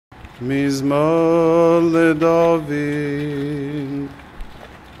Mizmor leDavid,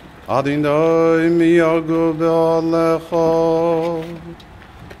 Adonai miyagu be'alecha,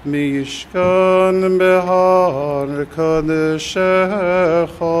 miyishkan behar kadeshecha.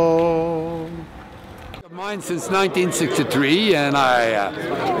 Mine since 1963, and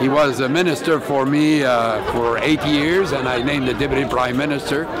he was a minister for me for 8 years, and I named the deputy prime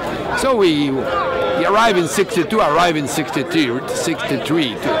minister. So he arrived in 62, arrived in 63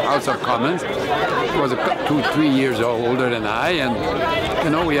 to House of Commons. He was 2-3 years older than I, and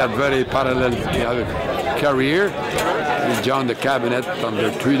we had very parallel career. He joined the cabinet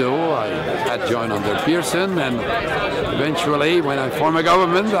under Trudeau. I had joined under Pearson, and eventually, when I formed a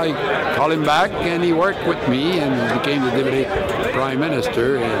government, I called him back, and he worked with me and became the deputy prime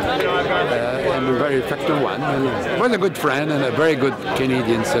minister, and a very effective one. And he was a good friend and a very good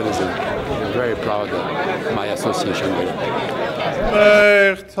Canadian citizen. I'm very proud of my association with him.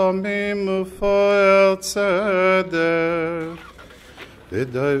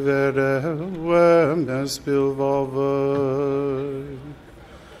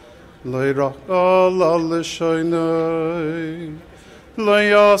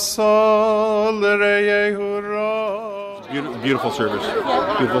 Beautiful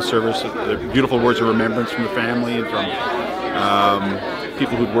service, beautiful words of remembrance from the family and from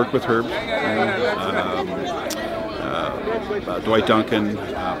people who'd worked with Herb, Dwight Duncan,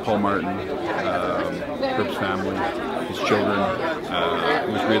 Paul Martin, Herb's family, his children. It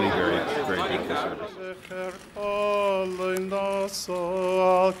was really very, very beautiful service.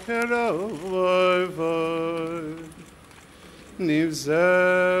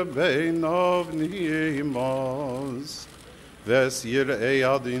 Nivze beinav nimas, ves yirei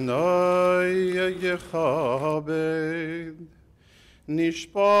Adonai yechabed,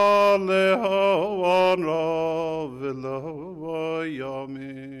 nishpa lehavana v'lo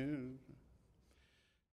yamin.